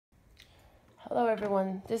Hello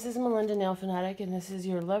everyone, this is Melinda, NailFanatic, and this is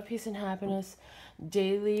your Love, Peace, and Happiness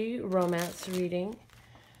daily romance reading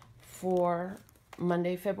for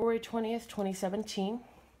Monday, February 20th, 2017.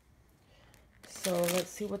 So let's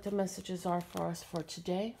see what the messages are for us for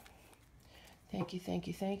today. Thank you, thank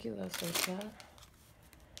you, thank you. Let's go God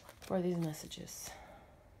for these messages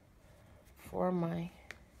for my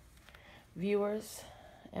viewers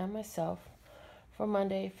and myself for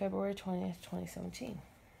Monday, February 20th, 2017.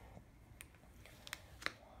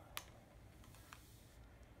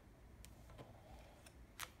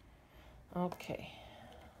 Okay.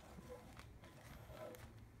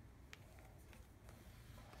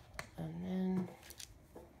 And then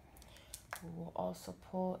we'll also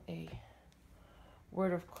pull a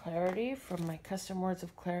word of clarity from my custom words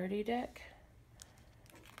of clarity deck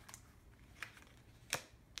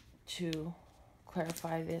to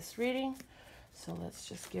clarify this reading. So let's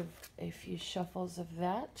just give a few shuffles of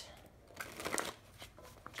that.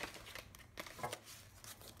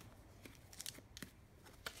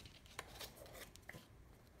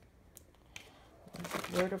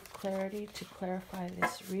 Word of clarity to clarify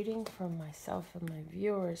this reading from myself and my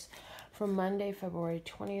viewers from Monday, February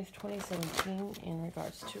 20th, 2017 in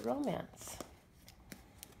regards to romance.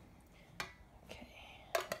 Okay.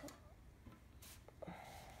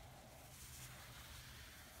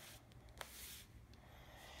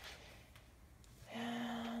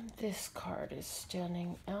 And this card is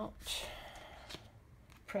standing out.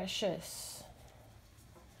 Precious.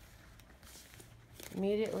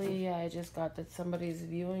 Immediately, I just got that somebody's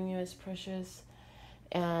viewing you as precious.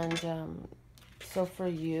 And so for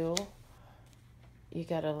you, you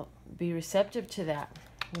got to be receptive to that.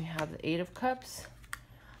 We have the 8 of Cups,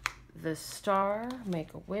 the Star,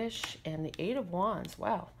 Make a Wish, and the 8 of Wands.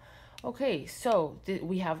 Wow. Okay, so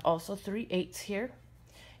we have also 3 8s here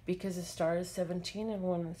because the Star is 17 and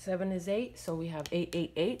 1 and 7 is 8. So we have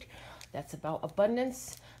 888. That's about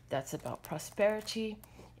abundance. That's about prosperity.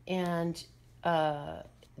 And the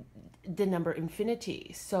number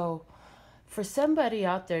infinity. So for somebody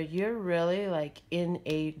out there, you're really like in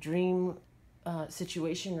a dream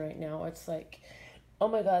situation right now. It's like, oh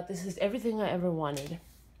my God, this is everything I ever wanted.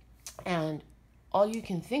 And all you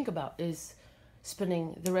can think about is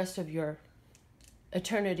spending the rest of your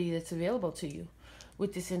eternity that's available to you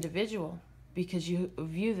with this individual because you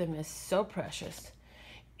view them as so precious.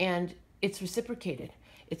 And it's reciprocated.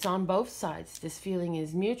 It's on both sides. This feeling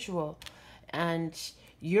is mutual. And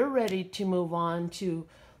you're ready to move on to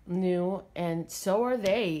new, and so are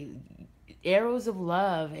they. Arrows of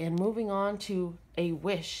love and moving on to a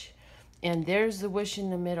wish. And there's the wish in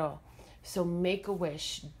the middle. So make a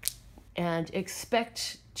wish and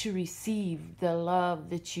expect to receive the love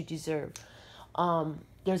that you deserve.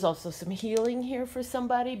 There's also some healing here for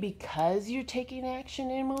somebody because you're taking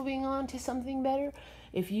action and moving on to something better.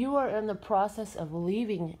 If you are in the process of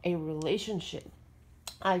leaving a relationship,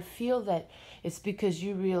 I feel that it's because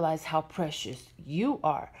you realize how precious you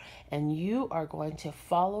are, and you are going to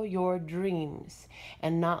follow your dreams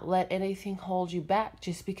and not let anything hold you back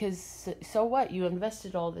just because, so what? You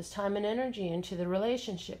invested all this time and energy into the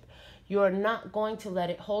relationship. You are not going to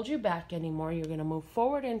let it hold you back anymore. You're going to move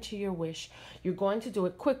forward into your wish. You're going to do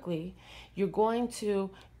it quickly. You're going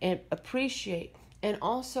to appreciate. And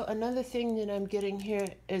also another thing that I'm getting here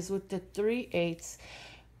is with the 3 8s,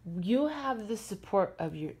 you have the support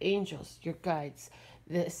of your angels, your guides,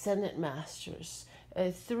 the ascendant masters.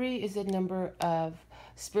 3 is a number of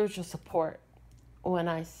spiritual support. When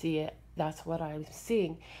I see it, that's what I'm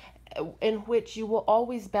seeing, in which you will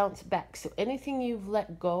always bounce back. So anything you've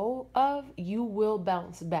let go of, you will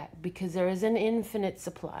bounce back because there is an infinite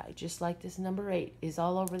supply. Just like this number 8 is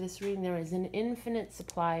all over this reading, there is an infinite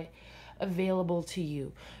supply available to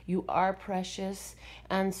you. You are precious.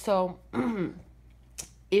 And so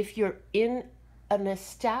if you're in an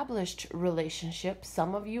established relationship,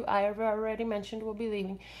 some of you, I have already mentioned, will be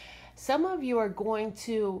leaving. Some of you are going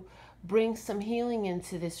to bring some healing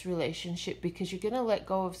into this relationship because you're going to let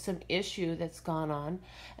go of some issue that's gone on,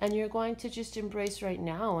 and you're going to just embrace right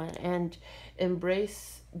now and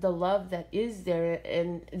embrace the love that is there.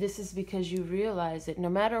 And this is because you realize that no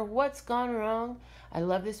matter what's gone wrong, I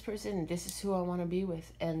love this person, and this is who I want to be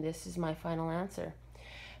with, and this is my final answer.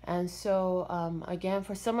 And so, again,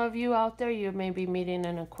 for some of you out there, you may be meeting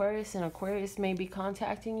an Aquarius, and Aquarius may be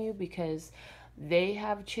contacting you because they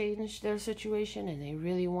have changed their situation and they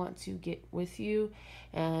really want to get with you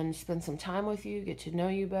and spend some time with you, get to know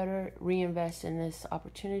you better, reinvest in this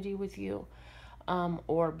opportunity with you,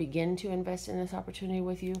 or begin to invest in this opportunity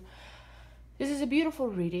with you. This is a beautiful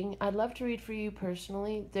reading. I'd love to read for you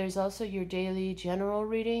personally. There's also your daily general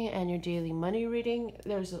reading and your daily money reading.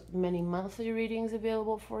 There's many monthly readings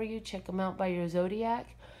available for you. Check them out by your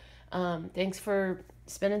zodiac. Thanks for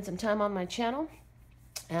spending some time on my channel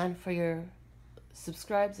and for your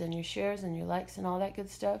subscribes and your shares and your likes and all that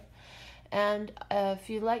good stuff. And if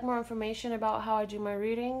you'd like more information about how I do my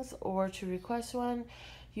readings or to request one,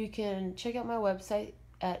 you can check out my website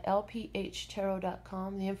at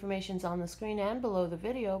lphtarot.com. The information's on the screen and below the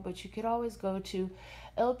video, but you could always go to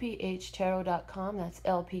lphtarot.com. That's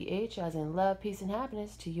LPH as in love, peace, and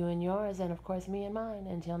happiness, to you and yours, and of course me and mine.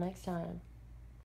 Until next time.